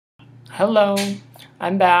Hello,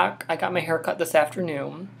 I'm back. I got my hair cut this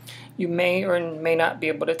afternoon. You may or may not be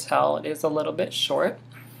able to tell, it is a little bit short.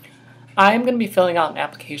 I'm going to be filling out an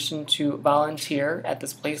application to volunteer at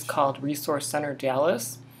this place called Resource Center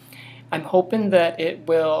Dallas. I'm hoping that it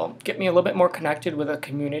will get me a little bit more connected with the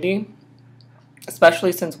community,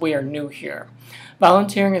 especially since we are new here.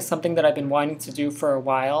 Volunteering is something that I've been wanting to do for a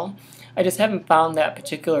while. I just haven't found that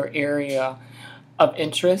particular area of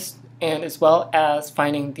interest, and as well as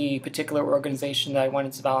finding the particular organization that I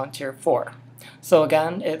wanted to volunteer for. So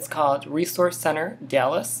again, it's called Resource Center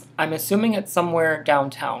Dallas. I'm assuming it's somewhere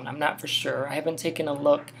downtown. I'm not for sure. I haven't taken a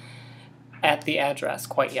look at the address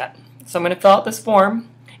quite yet. So I'm going to fill out this form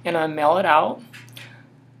and I'll mail it out,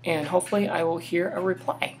 and hopefully I will hear a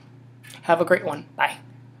reply. Have a great one. Bye.